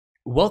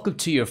Welcome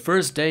to your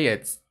first day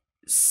at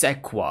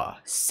Sequoia?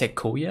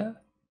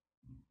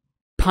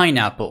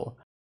 Pineapple.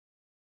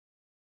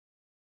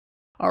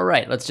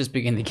 Alright, let's just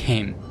begin the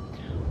game.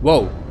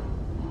 Whoa.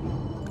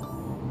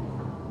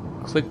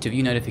 Click to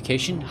view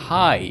notification.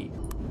 Hi.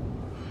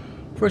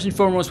 First and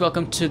foremost,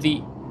 welcome to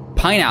the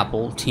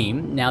Pineapple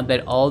team. Now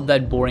that all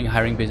that boring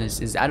hiring business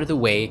is out of the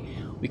way,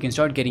 we can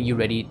start getting you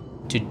ready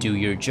to do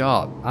your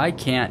job. I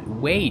can't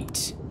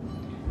wait.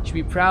 You should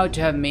be proud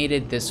to have made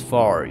it this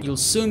far. You'll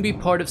soon be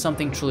part of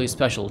something truly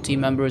special. Team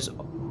members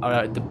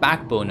are the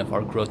backbone of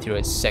our growth here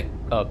at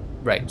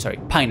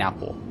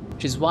Pineapple.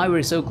 Which is why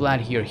we're so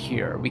glad you're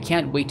here. We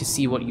can't wait to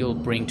see what you'll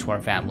bring to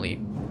our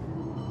family.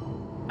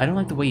 I don't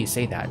like the way you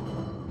say that.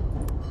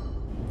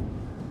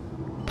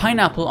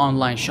 Pineapple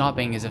Online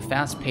Shopping is a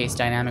fast-paced,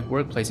 dynamic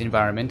workplace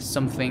environment.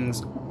 Some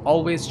things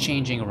always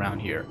changing around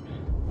here.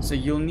 So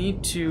you'll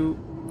need to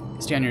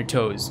stay on your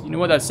toes. You know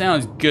what, that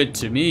sounds good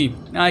to me.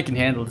 I can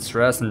handle the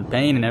stress and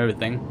pain and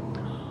everything.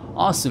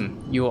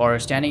 Awesome. You are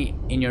standing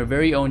in your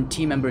very own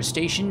team member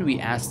station. We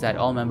ask that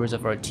all members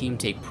of our team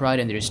take pride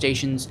in their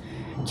stations,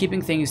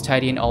 keeping things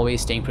tidy and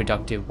always staying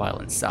productive while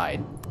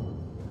inside.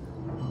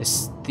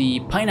 The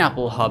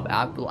Pineapple Hub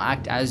app will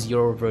act as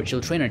your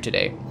virtual trainer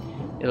today.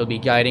 It'll be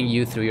guiding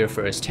you through your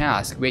first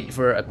task. Wait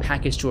for a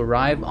package to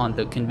arrive on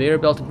the conveyor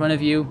belt in front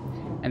of you,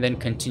 and then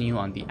continue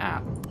on the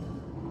app.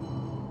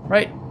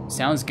 Right.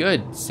 Sounds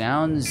good.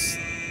 Sounds...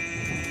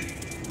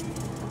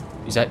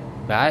 Is that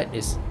bad?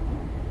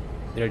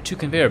 There are 2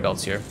 conveyor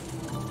belts here.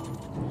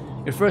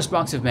 Your first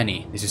box of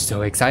many. This is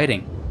so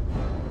exciting.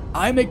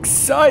 I'm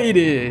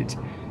excited!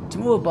 To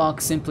move a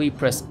box, simply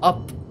press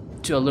up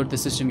to alert the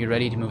system you're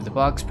ready to move the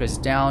box. Press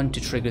down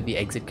to trigger the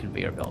exit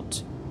conveyor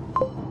belt.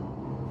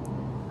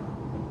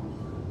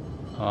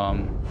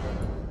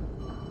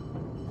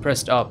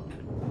 Pressed up.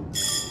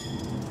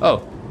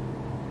 Oh.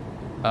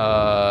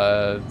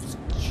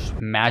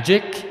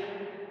 Magic?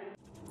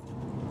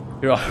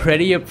 You're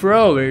already a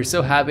pro. We're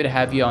so happy to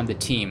have you on the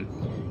team.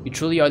 You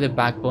truly are the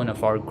backbone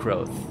of our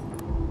growth.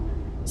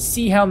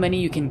 See how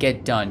many you can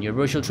get done. Your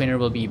virtual trainer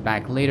will be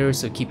back later,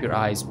 so keep your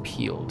eyes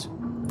peeled.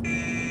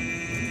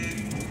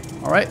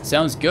 Alright,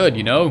 sounds good,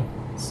 you know.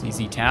 It's an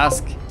easy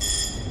task.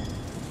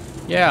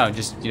 Yeah,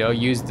 just,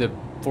 use the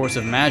force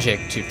of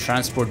magic to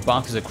transport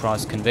boxes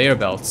across conveyor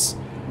belts.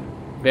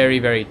 Very,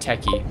 very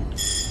techy.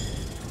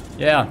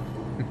 Yeah.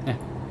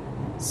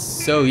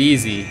 So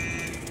easy.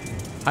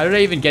 How did I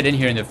even get in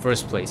here in the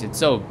first place? It's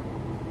so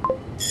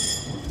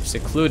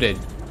secluded.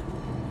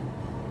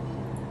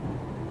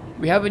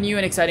 We have a new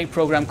and exciting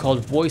program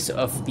called Voice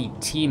of the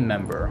Team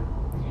Member.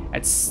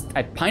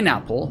 At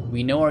Pineapple,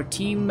 we know our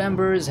team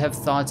members have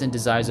thoughts and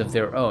desires of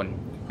their own,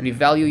 and we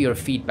value your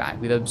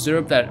feedback. We've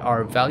observed that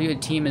our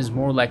valued team is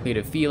more likely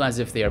to feel as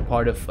if they are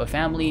part of a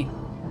family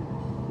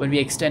when we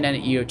extend an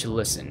ear to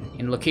listen.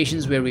 In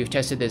locations where we've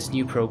tested this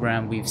new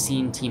program, we've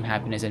seen team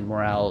happiness and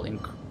morale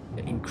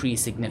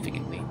increase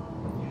significantly.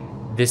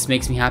 This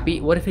makes me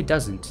happy. What if it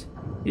doesn't?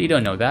 You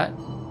don't know that.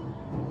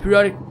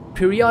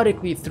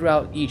 Periodically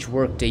throughout each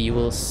workday, you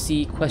will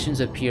see questions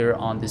appear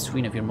on the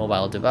screen of your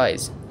mobile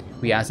device.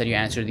 We ask that you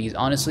answer these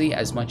honestly.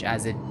 As much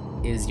as it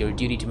is your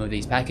duty to move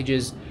these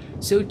packages,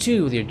 so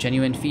too will your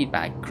genuine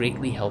feedback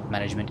greatly help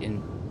management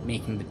in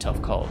making the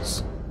tough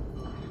calls.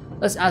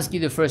 Let's ask you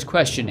the first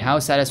question. How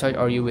satisfied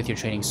are you with your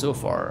training so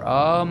far?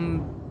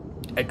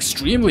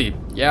 Extremely.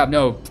 Yeah,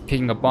 no,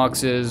 picking up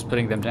boxes,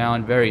 putting them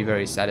down, very,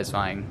 very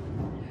satisfying.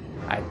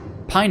 At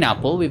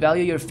Pineapple, we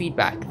value your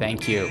feedback.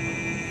 Thank you.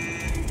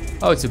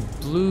 Oh, it's a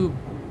blue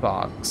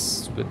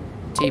box with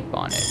tape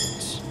on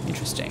it.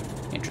 Interesting,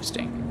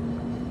 interesting.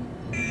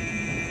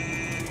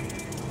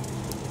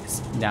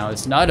 Now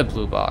it's not a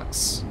blue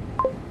box.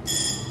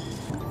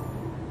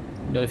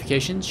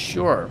 Notifications?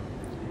 Sure.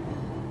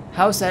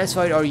 How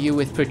satisfied are you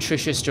with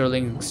Patricia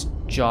Sterling's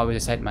job as a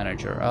site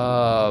manager?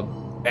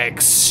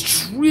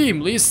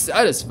 Extremely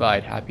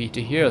satisfied. Happy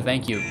to hear.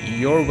 Thank you.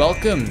 You're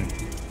welcome.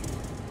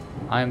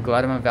 I am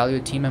glad I'm a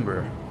valued team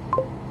member.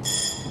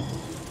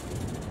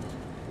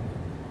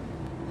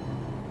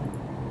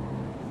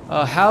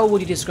 How would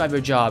you describe your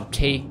job,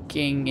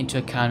 taking into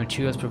account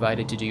materials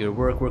provided to do your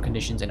work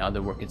conditions, and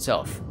other work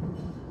itself?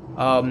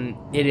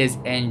 It is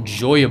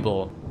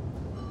enjoyable.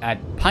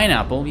 At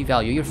Pineapple, we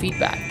value your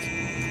feedback.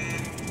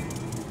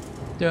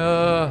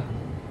 Sure.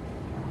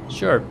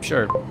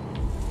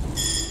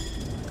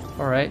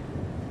 Alright.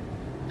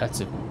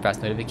 That's a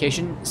fast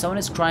notification. Someone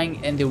is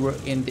crying in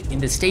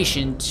the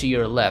station to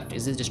your left.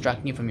 Is this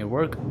distracting you from your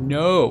work?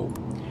 No.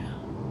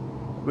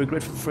 We're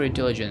grateful for your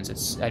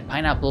diligence. At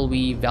Pineapple,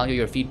 we value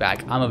your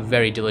feedback. I'm a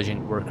very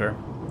diligent worker.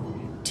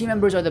 Team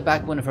members are the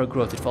backbone of our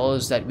growth. It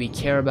follows that we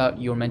care about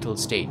your mental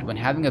state. When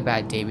having a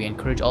bad day, we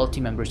encourage all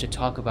team members to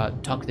talk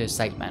to their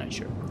site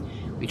manager.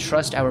 We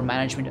trust our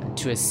management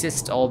to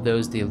assist all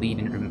those they lead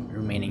in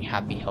remaining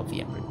happy,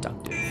 healthy, and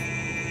productive.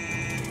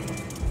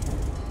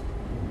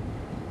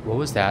 What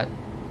was that?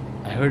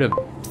 I heard a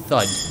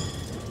thud.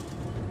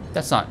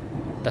 That's not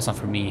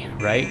for me,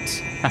 right?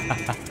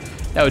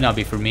 That would not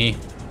be for me.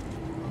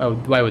 Oh,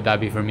 why would that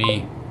be for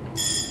me?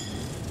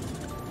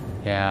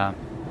 Yeah.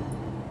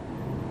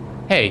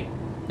 Hey,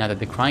 now that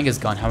the crying is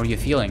gone, how are you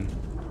feeling?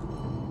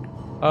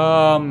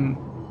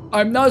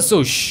 I'm not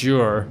so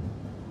sure.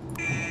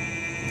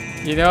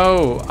 You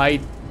know,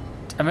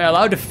 am I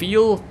allowed to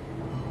feel?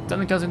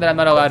 Something tells me that I'm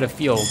not allowed to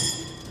feel.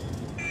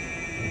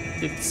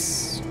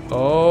 It's...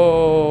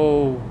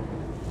 Oh.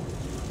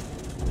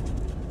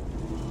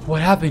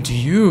 What happened to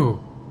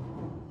you?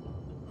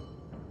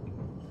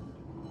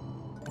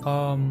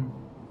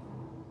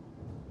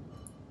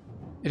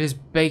 It is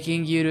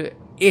begging you to...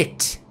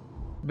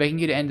 begging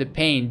you to end the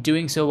pain.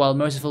 Doing so, while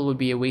merciful, would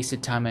be a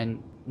wasted time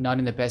and not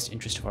in the best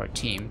interest of our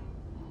team.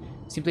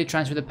 Simply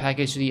transfer the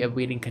package to the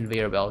awaiting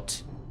conveyor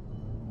belt.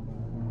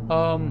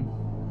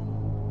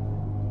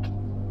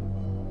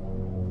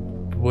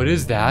 What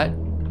is that?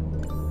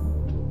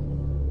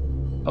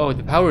 Oh,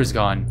 the power's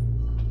gone.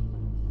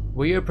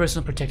 Wear your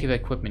personal protective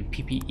equipment,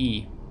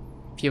 PPE.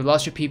 If you have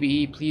lost your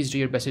PPE, please do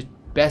your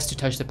best to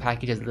touch the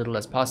package as little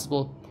as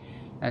possible,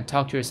 and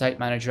talk to your site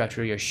manager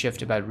after your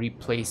shift about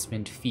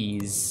replacement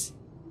fees.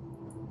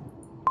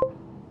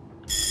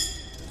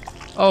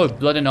 Oh,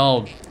 blood and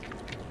all.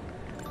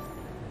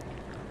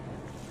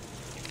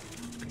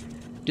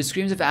 Do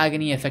screams of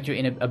agony affect your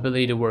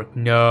inability to work?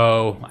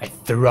 No, I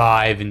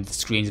thrive in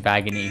screams of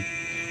agony.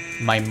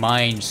 My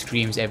mind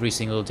screams every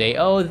single day.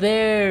 Oh,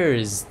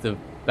 there's the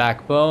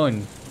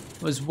backbone.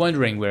 I was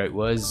wondering where it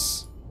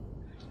was.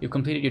 You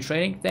completed your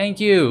training? Thank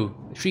you!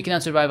 The tree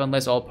cannot survive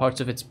unless all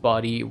parts of its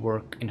body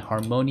work in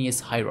harmonious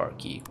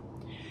hierarchy.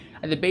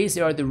 At the base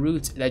there are the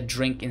roots that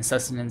drink in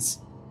sustenance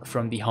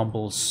from the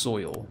humble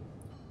soil.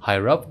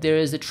 Higher up there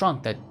is the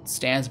trunk that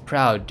stands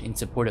proud in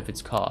support of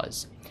its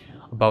cause.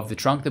 Above the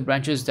trunk, the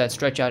branches that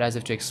stretch out as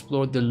if to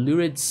explore the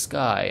lurid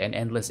sky and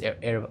endless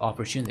air of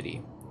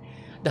opportunity.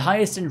 The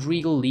highest and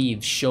regal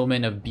leaves,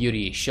 showmen of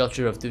beauty,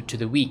 shelter to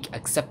the weak,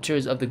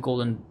 acceptors of the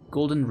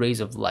golden rays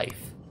of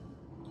life.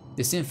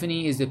 The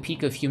symphony is the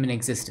peak of human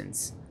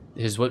existence.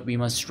 This is what we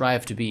must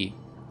strive to be.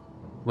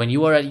 When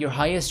you are at your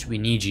highest, we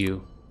need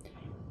you.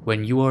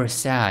 When you are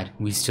sad,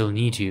 we still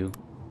need you.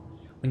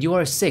 When you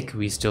are sick,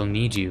 we still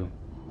need you.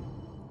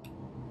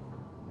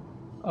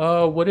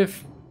 What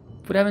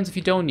happens if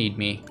you don't need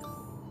me?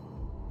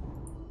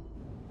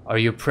 Are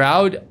you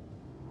proud?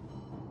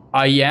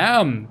 I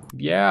am,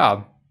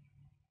 yeah.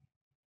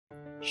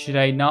 Should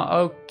I not?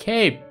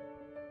 Okay.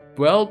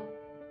 Well,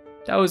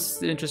 that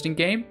was an interesting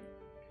game.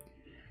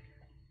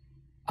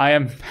 I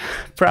am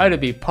proud to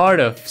be part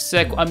of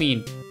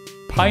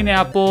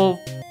Pineapple.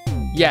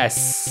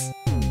 Yes.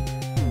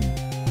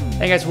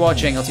 Thank you guys for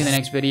watching. I'll see you in the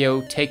next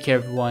video. Take care,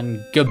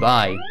 everyone.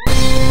 Goodbye.